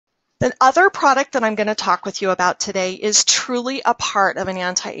The other product that I'm going to talk with you about today is truly a part of an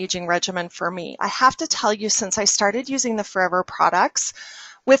anti-aging regimen for me. I have to tell you, since I started using the Forever products,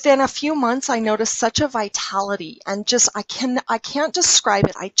 within a few months, I noticed such a vitality and just I can't describe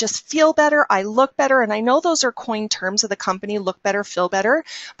it. I just feel better. I look better. And I know those are coined terms of the company, look better, feel better.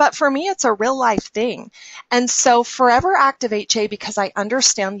 But for me, it's a real life thing. And so Forever Active HA, because I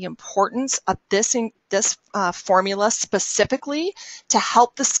understand the importance of this formula specifically to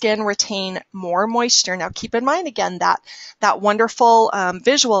help the skin retain more moisture. Now, keep in mind, again, that wonderful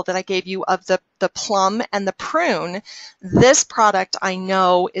visual that I gave you of the plum and the prune. This product I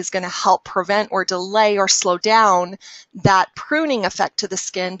know is going to help prevent or delay or slow down that pruning effect to the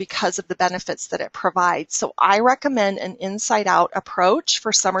skin because of the benefits that it provides. So I recommend an inside-out approach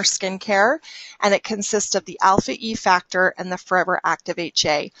for summer skincare, and it consists of the Alpha E Factor and the Forever Active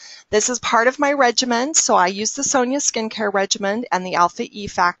HA. This is part of my regimen, so I use the Sonia Skincare regimen and the Alpha E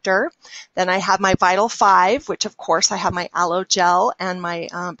Factor. Then I have my Vital 5, which of course I have my aloe gel and my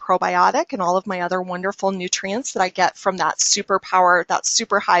probiotic and all of my other wonderful nutrients that I get from that superpower, that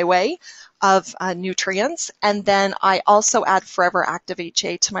super highway of nutrients. And then I also add Forever Active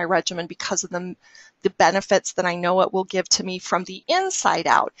HA to my regimen because of the benefits that I know it will give to me from the inside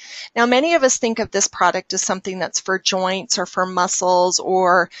out. Now, many of us think of this product as something that's for joints or for muscles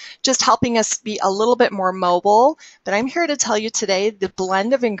or just helping us be a little bit more mobile, but I'm here to tell you today the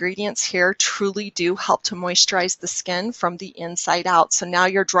blend of ingredients here truly do help to moisturize the skin from the inside out. So now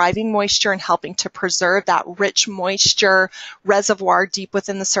you're driving moisture and helping to preserve that rich moisture reservoir deep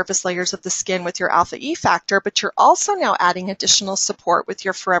within the surface layers of the skin with your Alpha E Factor, but you're also now adding additional support with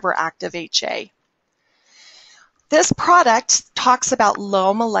your Forever Active HA. This product talks about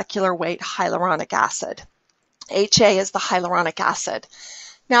low molecular weight hyaluronic acid. HA is the hyaluronic acid.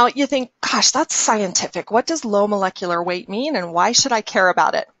 Now you think, gosh, that's scientific. What does low molecular weight mean and why should I care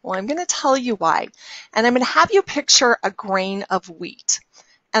about it? Well, I'm going to tell you why. And I'm going to have you picture a grain of wheat.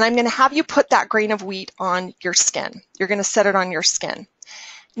 And I'm going to have you put that grain of wheat on your skin. You're going to set it on your skin.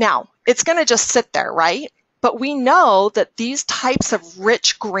 Now, it's going to just sit there, right? But we know that these types of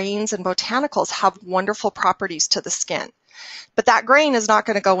rich grains and botanicals have wonderful properties to the skin. But that grain is not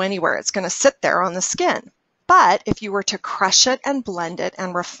going to go anywhere. It's going to sit there on the skin. But if you were to crush it and blend it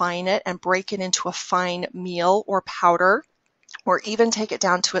and refine it and break it into a fine meal or powder, or even take it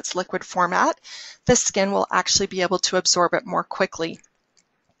down to its liquid format, the skin will actually be able to absorb it more quickly.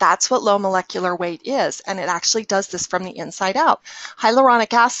 That's what low molecular weight is, and it actually does this from the inside out.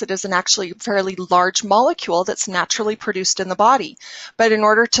 Hyaluronic acid is an actually fairly large molecule that's naturally produced in the body. But in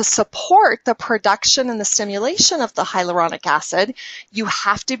order to support the production and the stimulation of the hyaluronic acid, you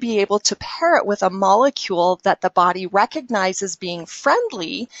have to be able to pair it with a molecule that the body recognizes being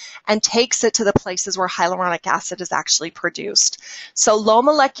friendly and takes it to the places where hyaluronic acid is actually produced. So low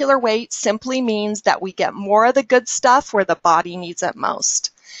molecular weight simply means that we get more of the good stuff where the body needs it most.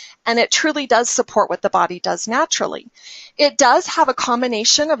 And it truly does support what the body does naturally. It does have a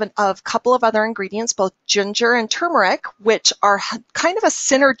combination of a couple of other ingredients, both ginger and turmeric, which are kind of a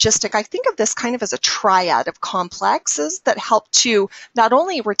synergistic. I think of this kind of as a triad of complexes that help to not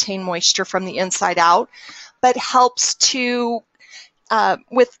only retain moisture from the inside out, but helps to,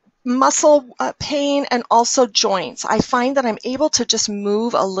 with muscle pain and also joints. I find that I'm able to just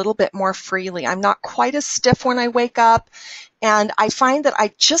move a little bit more freely. I'm not quite as stiff when I wake up. And I find that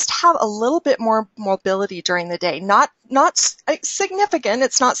I just have a little bit more mobility during the day. Not significant.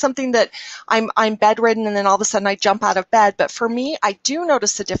 It's not something that I'm bedridden and then all of a sudden I jump out of bed. But for me, I do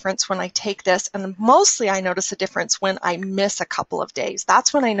notice a difference when I take this. And mostly I notice a difference when I miss a couple of days.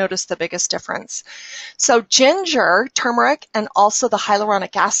 That's when I notice the biggest difference. So ginger, turmeric, and also the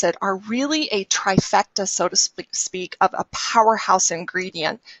hyaluronic acid are really a trifecta, so to speak, of a powerhouse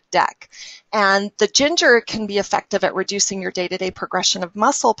ingredient deck. And the ginger can be effective at reducing your day-to-day progression of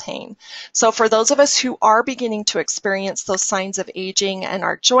muscle pain. So for those of us who are beginning to experience those signs of aging and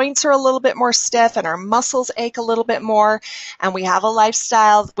our joints are a little bit more stiff and our muscles ache a little bit more, and we have a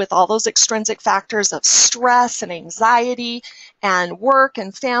lifestyle with all those extrinsic factors of stress and anxiety and work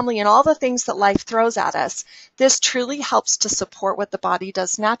and family and all the things that life throws at us, this truly helps to support what the body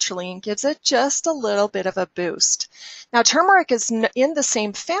does naturally and gives it just a little bit of a boost. Now, turmeric is in the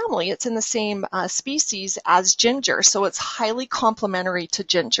same family. It's in the same species as ginger, so it's highly complementary to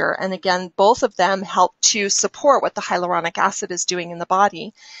ginger. And again, both of them help to support what the hyaluronic acid is doing in the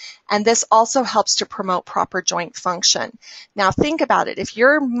body. And this also helps to promote proper joint function. Now think about it. If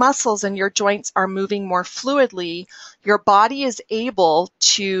your muscles and your joints are moving more fluidly, your body is able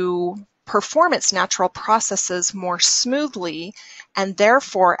to perform its natural processes more smoothly, And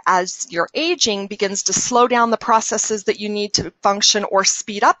therefore, as your aging begins to slow down the processes that you need to function or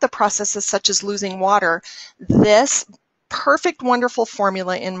speed up the processes such as losing water, this perfect, wonderful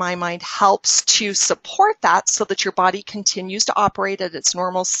formula in my mind helps to support that so that your body continues to operate at its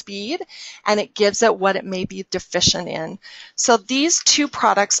normal speed and it gives it what it may be deficient in. So these two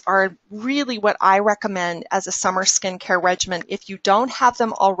products are really what I recommend as a summer skincare regimen. If you don't have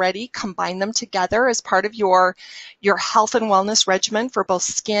them already, combine them together as part of your health and wellness regimen for both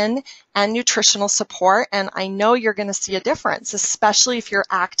skin and nutritional support. And I know you're going to see a difference, especially if you're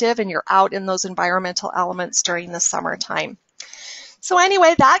active and you're out in those environmental elements during the summertime. So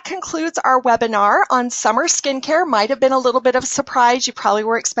anyway, that concludes our webinar on summer skincare. Might have been a little bit of a surprise. You probably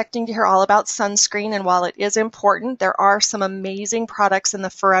were expecting to hear all about sunscreen, and while it is important, there are some amazing products in the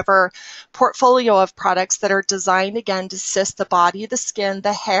Forever portfolio of products that are designed, again, to assist the body, the skin,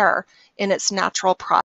 the hair in its natural process.